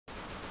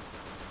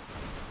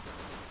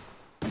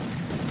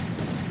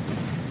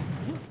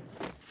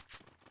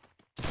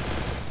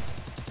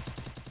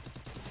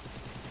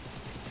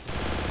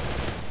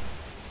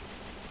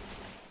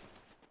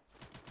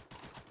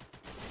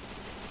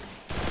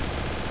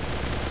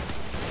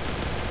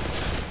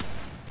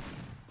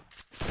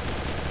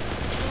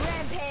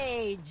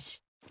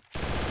Rampage!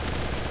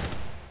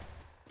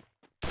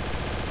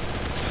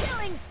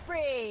 Killing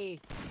spree!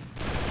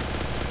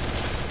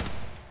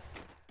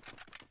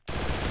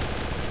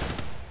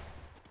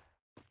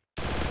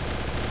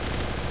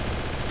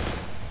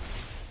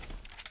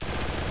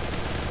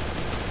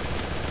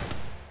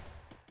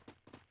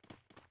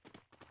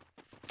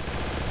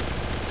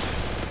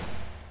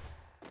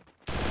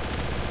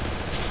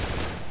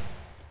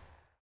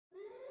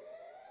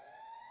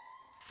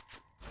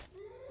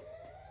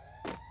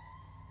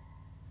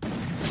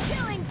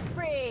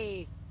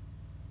 Spree!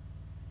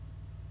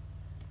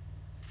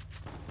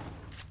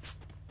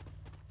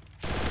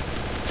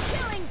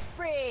 Killing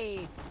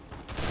spree!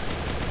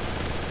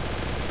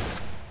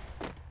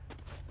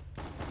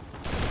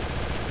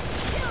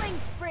 Killing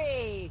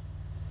spree!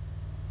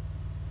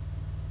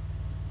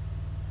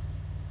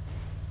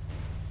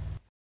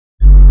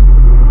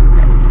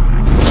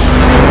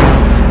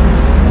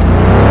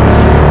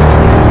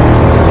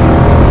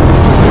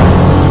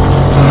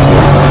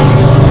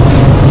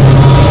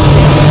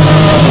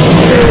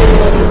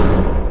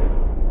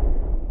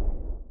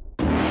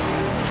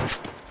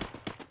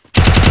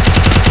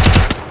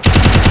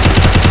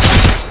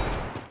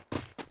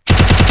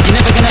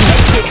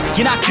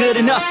 You're not good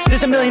enough,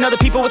 there's a million other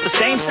people with the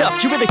same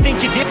stuff. You really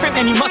think you're different?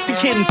 Man, you must be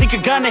kidding. Think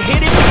you're gonna hit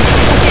it? But you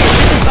just don't get it.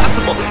 It's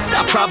impossible, it's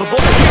not probable,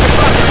 you're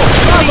irresponsible.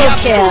 Double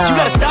kill. You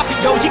gotta stop it,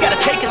 yo, you gotta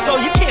take it slow.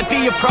 You can't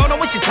be a pro,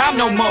 don't waste your time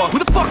no more. Who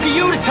the fuck are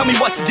you to tell me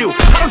what to do?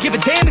 I don't give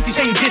a damn if you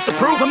say you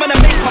disapprove. I'm gonna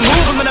make my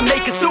move, I'm gonna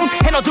make it soon.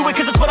 And I'll do it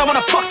cause it's what I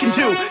wanna fucking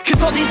do.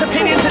 Cause all these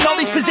opinions and all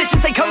these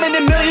positions, they come in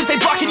millions, they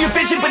blocking your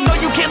vision. But no,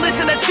 you can't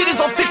listen, that shit is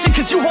all fiction.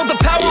 Cause you hold the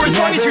power as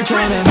long as you're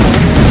driven.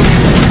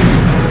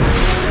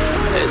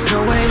 There's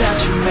no way that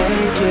you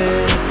make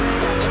it,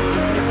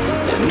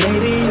 and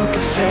maybe you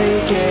can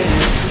fake it,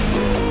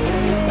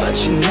 but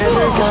you're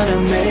never gonna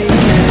make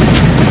it.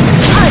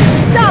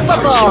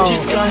 Unstoppable! Aren't you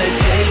just gonna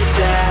take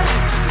that?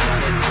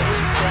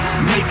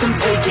 Make them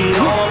take it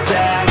all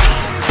back.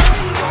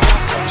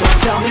 Don't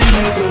tell me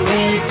you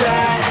believe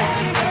that.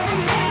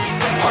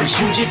 Aren't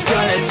you just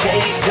gonna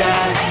take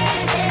that?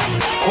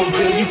 Or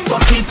will you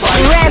fucking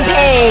fight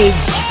Rampage!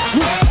 that?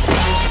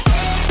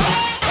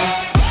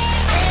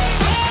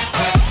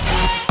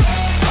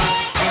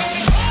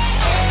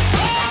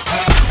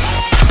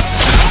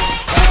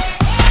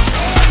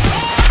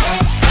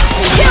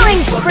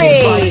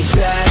 Spree!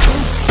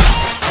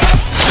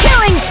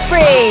 Killing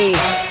spree!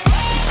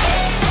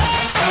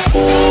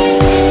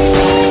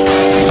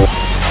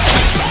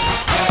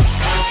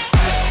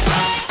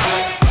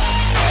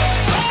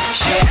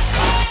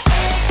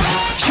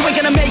 You ain't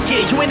gonna make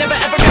it, you ain't never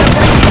ever gonna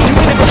break it. You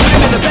can never win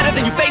them and they're better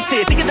than you face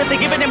it. Thinking that they're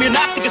giving them, you're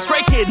not thinking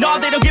straight, kid. No,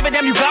 they don't give a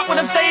damn, you got what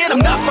I'm saying? I'm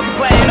not fucking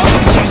playing, I'm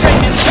fucking shit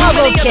straight, man.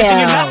 Double kill!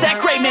 You're not that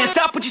great, man.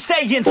 Stop what you're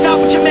saying, stop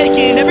what you're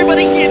making.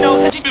 Everybody here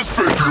knows that you just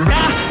faking.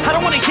 Nah, I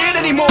don't wanna hear it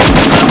anymore. I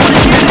don't wanna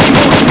hear it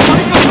anymore. All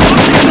these fucking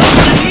talks, you're not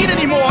what I need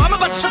anymore. I'm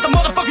about to shut the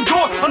motherfucking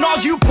door on all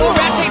you poor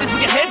ass haters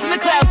with your heads in the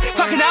clouds,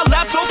 talking out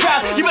loud so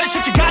proud. You better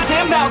shut your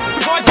goddamn mouth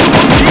before I do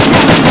more.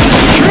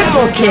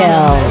 Triple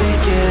kill!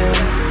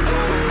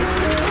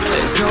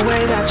 There's no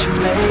way that you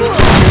make it,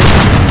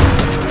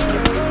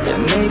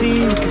 and maybe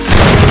you can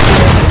fake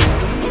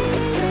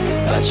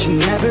it, but you're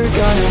never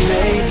gonna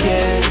make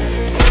it.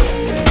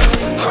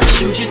 Aren't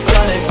you just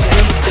gonna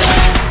take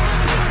that?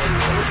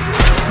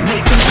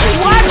 Make them take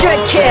Quadra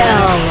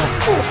kill!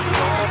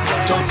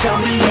 Don't tell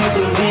me you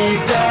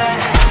believe that.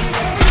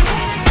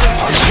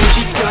 Aren't you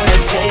just gonna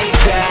take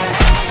that?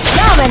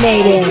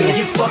 Dominating! Will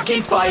you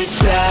fucking fight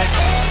back?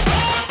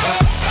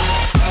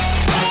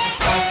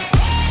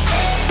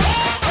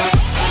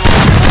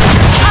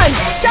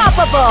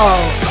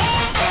 Unstoppable!